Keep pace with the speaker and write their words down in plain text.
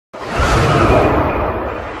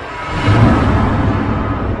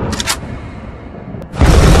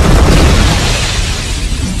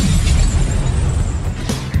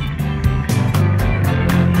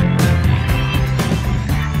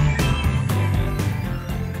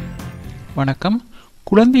வணக்கம்.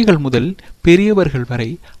 குழந்தைகள் முதல் பெரியவர்கள் வரை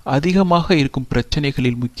அதிகமாக இருக்கும்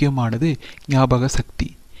பிரச்சனைகளில் முக்கியமானது ஞாபக சக்தி.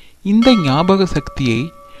 இந்த ஞாபக சக்தியை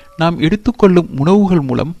நாம் எடுத்துக்கொள்ளும் உணவுகள்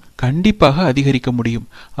மூலம் கண்டிப்பாக அதிகரிக்க முடியும்.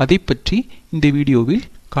 அதை பற்றி இந்த வீடியோவில்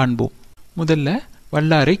காண்போம். முதல்ல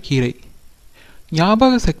வல்லாரை கீரை.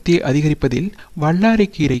 ஞாபக சக்தியை அதிகரிப்பதில் வல்லாரை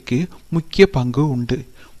கீரைக்கு முக்கிய பங்கு உண்டு.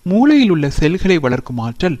 மூளையில் உள்ள செல்களை வளர்க்கும்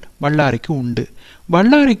ஆற்றல் வல்லாரைக்கு உண்டு.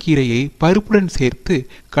 வல்லாரை கீரையை பருப்புடன் சேர்த்து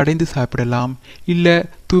கடைந்து சாப்பிடலாம், இல்லை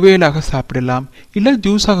துவையலாக சாப்பிடலாம், இல்லை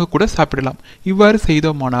ஜூஸாக கூட சாப்பிடலாம். இவ்வாறு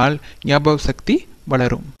செய்தோமானால் ஞாபக சக்தி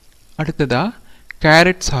வளரும். அடுத்ததா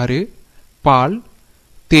கேரட் சாறு, பால்,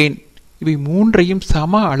 தேன் இவை மூன்றையும்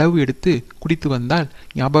சம அளவு எடுத்து குடித்து வந்தால்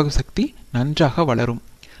ஞாபக சக்தி நன்றாக வளரும்.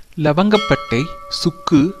 லவங்கப்பட்டை,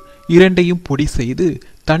 சுக்கு இரண்டையும் பொடி செய்து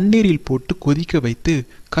தண்ணீரில் போட்டு கொதிக்க வைத்து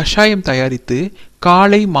கஷாயம் தயாரித்து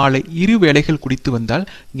காலை மாலை 2 வேளைகள் குடித்து வந்தால்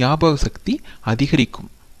ஞாபக சக்தி அதிகரிக்கும்.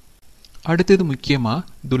 அடுத்தது முக்கியமா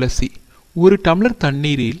துளசி. 1 டம்ளர்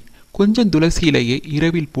தண்ணீரில் கொஞ்சம் துளசி இலையை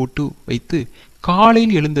இரவில் போட்டு வைத்து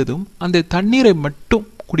காலையில் எழுந்ததும் அந்த தண்ணீரை மட்டும்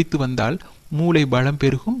குடித்து வந்தால் மூளை பலம்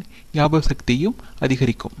பெருகும், ஞாபக சக்தியும்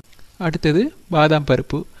அதிகரிக்கும். அடுத்தது பாதாம்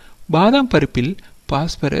பருப்பு. பாதாம் பருப்பில்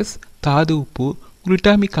பாஸ்பரஸ், தாது உப்பு,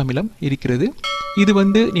 குளுட்டாமிக் அமிலம் இருக்கிறது. இது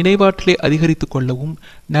நினைவாற்றலை அதிகரித்து கொள்ளவும்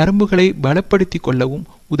நரம்புகளை பலப்படுத்தி கொள்ளவும்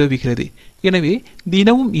உதவுகிறது. எனவே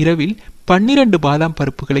தினமும் இரவில் 12 பாதாம்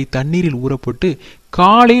பருப்புகளை தண்ணீரில் ஊறப்போட்டு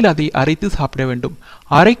காலையில் அதை அரைத்து சாப்பிட வேண்டும்.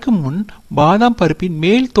 அரைக்கும் முன் பாதாம் பருப்பின்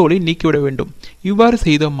மேல் தோலை நீக்கிவிட வேண்டும். இவ்வாறு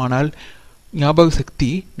செய்தோமானால் ஞாபக சக்தி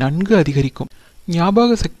நன்கு அதிகரிக்கும்.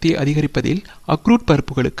 ஞாபக சக்தியை அதிகரிப்பதில் அக்ரூட்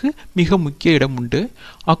பருப்புகளுக்கு மிக முக்கிய இடம் உண்டு.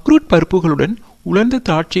 அக்ரூட் பருப்புகளுடன் உலர்ந்த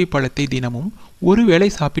திராட்சை பழத்தை தினமும் 1 வேளை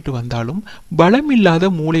சாப்பிட்டு வந்தாலும் பலமில்லாத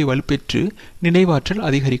மூளை வலுப்பெற்று நினைவாற்றல்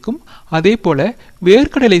அதிகரிக்கும். அதே போல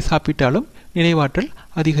வேர்க்கடலை சாப்பிட்டாலும் நினைவாற்றல்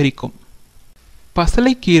அதிகரிக்கும்.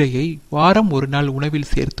 பசலை கீரையை வாரம் 1 நாள் உணவில்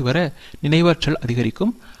சேர்த்து வர நினைவாற்றல்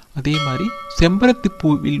அதிகரிக்கும். அதே மாதிரி செம்பருத்தி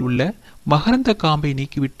பூவில் உள்ள மகரந்த காம்பை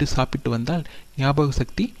நீக்கிவிட்டு சாப்பிட்டு வந்தால் ஞாபக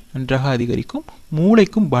சக்தி நன்றாக அதிகரிக்கும்,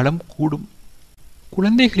 மூளைக்கும் பலம் கூடும்.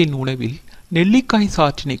 குழந்தைகளின் உணவில் நெல்லிக்காய்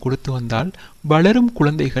சாற்றினை கொடுத்து வந்தால் வளரும்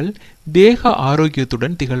குழந்தைகள் தேக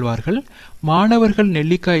ஆரோக்கியத்துடன் திகழ்வார்கள். மாணவர்கள்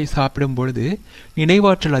நெல்லிக்காயை சாப்பிடும் பொழுது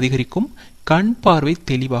நினைவாற்றல் அதிகரிக்கும், கண் பார்வை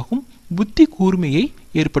தெளிவாகும், புத்தி கூர்மையை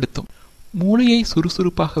ஏற்படுத்தும். மூளையை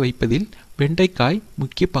சுறுசுறுப்பாக வைப்பதில் வெண்டைக்காய்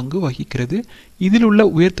முக்கிய பங்கு வகிக்கிறது. இதில் உள்ள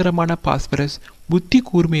உயர்தரமான பாஸ்பரஸ் புத்தி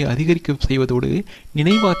கூர்மையை அதிகரிக்க செய்வதோடு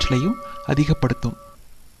நினைவாற்றலையும் அதிகப்படுத்தும்.